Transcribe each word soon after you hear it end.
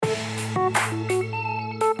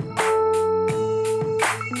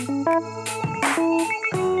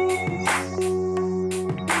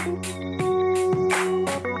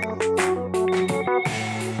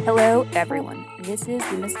This is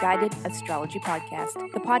the Misguided Astrology Podcast,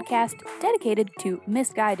 the podcast dedicated to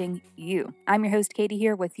misguiding you. I'm your host, Katie,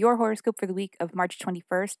 here with your horoscope for the week of March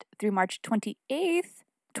 21st through March 28th,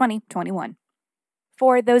 2021.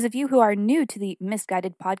 For those of you who are new to the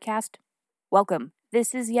Misguided Podcast, welcome.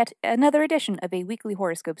 This is yet another edition of a weekly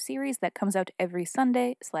horoscope series that comes out every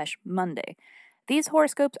Sunday/Monday. These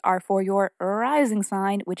horoscopes are for your rising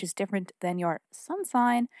sign, which is different than your sun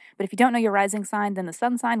sign. But if you don't know your rising sign, then the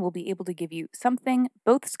sun sign will be able to give you something.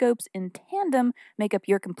 Both scopes in tandem make up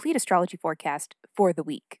your complete astrology forecast for the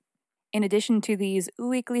week. In addition to these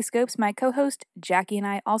weekly scopes, my co-host Jackie and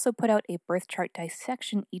I also put out a birth chart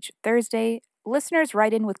dissection each Thursday. Listeners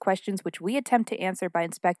write in with questions which we attempt to answer by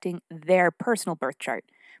inspecting their personal birth chart.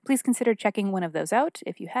 Please consider checking one of those out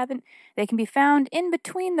if you haven't. They can be found in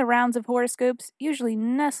between the rounds of horoscopes, usually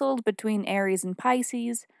nestled between Aries and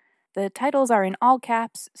Pisces. The titles are in all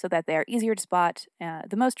caps so that they are easier to spot.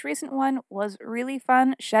 The most recent one was really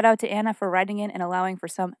fun. Shout out to Anna for writing in and allowing for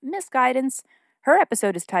some misguidance. Her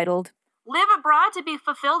episode is titled, Live Abroad to Be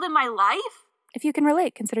Fulfilled in My Life? If you can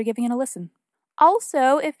relate, consider giving it a listen.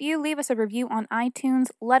 Also, if you leave us a review on iTunes,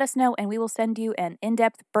 let us know and we will send you an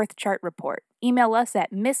in-depth birth chart report. Email us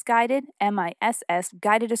at misguided, M-I-S-S,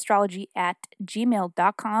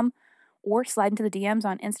 guidedastrology@gmail.com, or slide into the DMs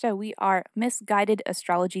on Insta. We are Misguided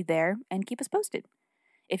Astrology there, and keep us posted.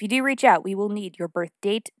 If you do reach out, we will need your birth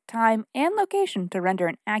date, time, and location to render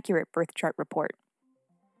an accurate birth chart report.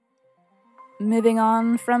 Moving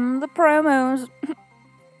on from the promos,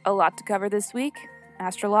 a lot to cover this week.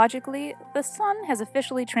 Astrologically, the sun has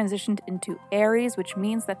officially transitioned into Aries, which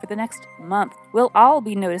means that for the next month, we'll all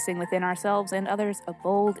be noticing within ourselves and others a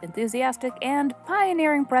bold, enthusiastic, and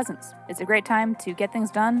pioneering presence. It's a great time to get things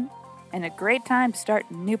done and a great time to start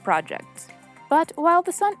new projects. But while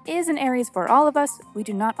the sun is in Aries for all of us, we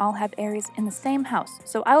do not all have Aries in the same house.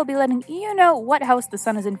 So I will be letting you know what house the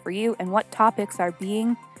sun is in for you and what topics are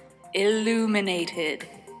being illuminated.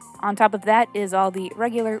 On top of that is all the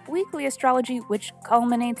regular weekly astrology, which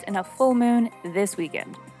culminates in a full moon this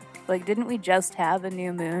weekend. Like, didn't we just have a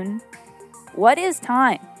new moon? What is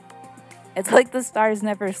time? It's like the stars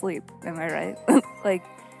never sleep, am I right? Like,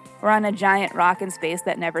 we're on a giant rock in space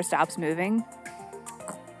that never stops moving.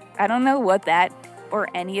 I don't know what that or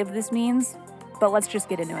any of this means, but let's just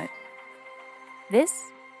get into it.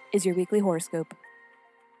 This is your weekly horoscope.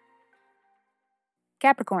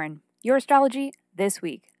 Capricorn, your astrology this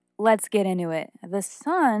week. Let's get into it. The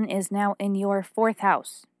sun is now in your 4th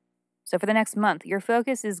house. So for the next month, your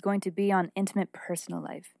focus is going to be on intimate personal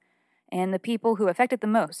life and the people who affect it the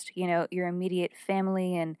most. You know, your immediate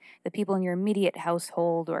family and the people in your immediate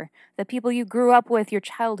household, or the people you grew up with, your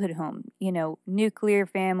childhood home, you know, nuclear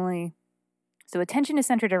family. So attention is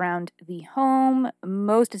centered around the home.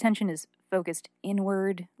 Most attention is focused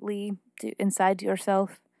inwardly inside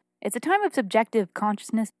yourself. It's a time of subjective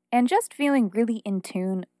consciousness and just feeling really in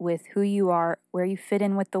tune with who you are, where you fit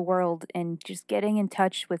in with the world, and just getting in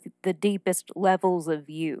touch with the deepest levels of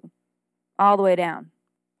you. All the way down.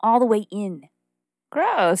 All the way in.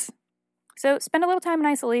 Gross. So spend a little time in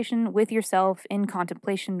isolation with yourself in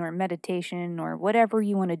contemplation or meditation or whatever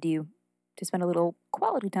you want to do to spend a little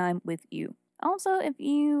quality time with you. Also, if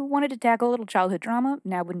you wanted to tackle a little childhood drama,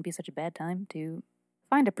 now wouldn't be such a bad time to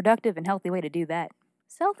find a productive and healthy way to do that.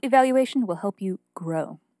 Self-evaluation will help you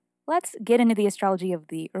grow. Let's get into the astrology of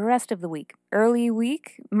the rest of the week. Early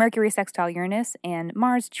week, Mercury sextile Uranus and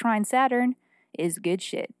Mars trine Saturn is good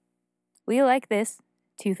shit. We like this.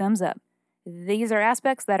 2 thumbs up. These are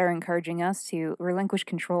aspects that are encouraging us to relinquish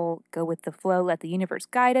control, go with the flow, let the universe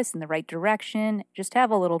guide us in the right direction, just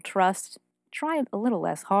have a little trust, try a little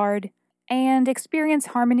less hard, and experience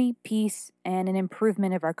harmony, peace, and an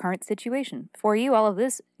improvement of our current situation. For you, all of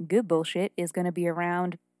this good bullshit is going to be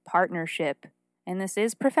around partnership. And this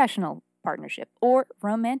is professional partnership, or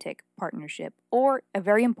romantic partnership, or a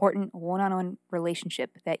very important one-on-one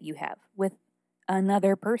relationship that you have with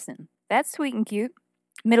another person. That's sweet and cute.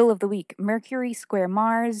 Middle of the week, Mercury square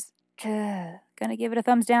Mars. Gonna give it a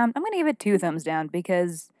thumbs down. I'm going to give it 2 thumbs down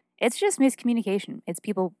because it's just miscommunication. It's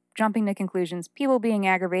people jumping to conclusions, people being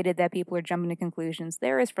aggravated that people are jumping to conclusions.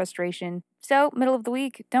 There is frustration. So, middle of the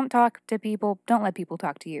week, don't talk to people. Don't let people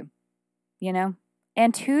talk to you. You know?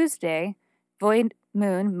 And Tuesday, void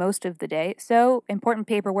moon most of the day. So, important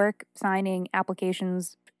paperwork, signing,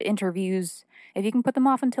 applications, interviews. If you can put them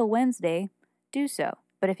off until Wednesday, do so.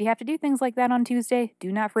 But if you have to do things like that on Tuesday,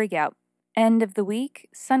 do not freak out. End of the week,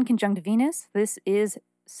 Sun conjunct Venus. This is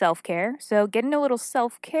self-care. So, get into a little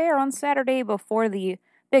self-care on Saturday before the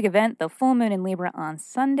big event, the full moon in Libra on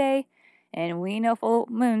Sunday. And we know full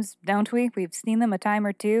moons, don't we? We've seen them a time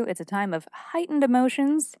or two. It's a time of heightened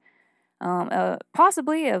emotions.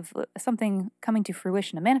 possibly of something coming to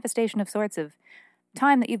fruition, a manifestation of sorts of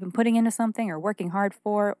time that you've been putting into something or working hard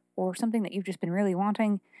for, or something that you've just been really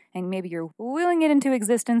wanting, and maybe you're willing it into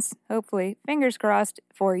existence, hopefully, fingers crossed,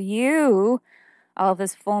 for you. All of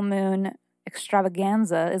this full moon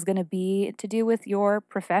extravaganza is going to be to do with your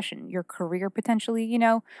profession, your career potentially,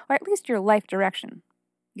 or at least your life direction.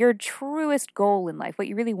 Your truest goal in life, what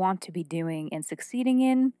you really want to be doing and succeeding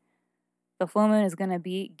in, the full moon is going to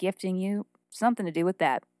be gifting you something to do with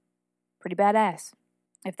that. Pretty badass.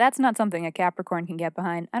 If that's not something a Capricorn can get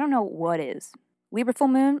behind, I don't know what is. Libra full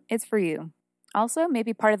moon, it's for you. Also,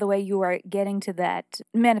 maybe part of the way you are getting to that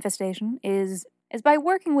manifestation is by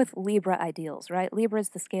working with Libra ideals, right? Libra is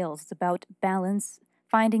the scales. It's about balance,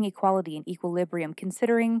 finding equality and equilibrium,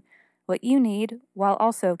 considering what you need while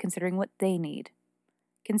also considering what they need.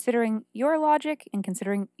 Considering your logic and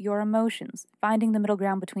considering your emotions. Finding the middle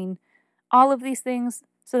ground between all of these things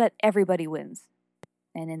so that everybody wins.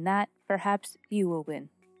 And in that, perhaps you will win.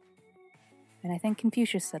 And I think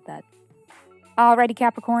Confucius said that. Alrighty,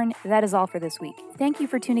 Capricorn, that is all for this week. Thank you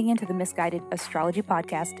for tuning in to the Misguided Astrology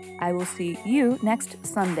Podcast. I will see you next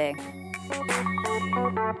Sunday.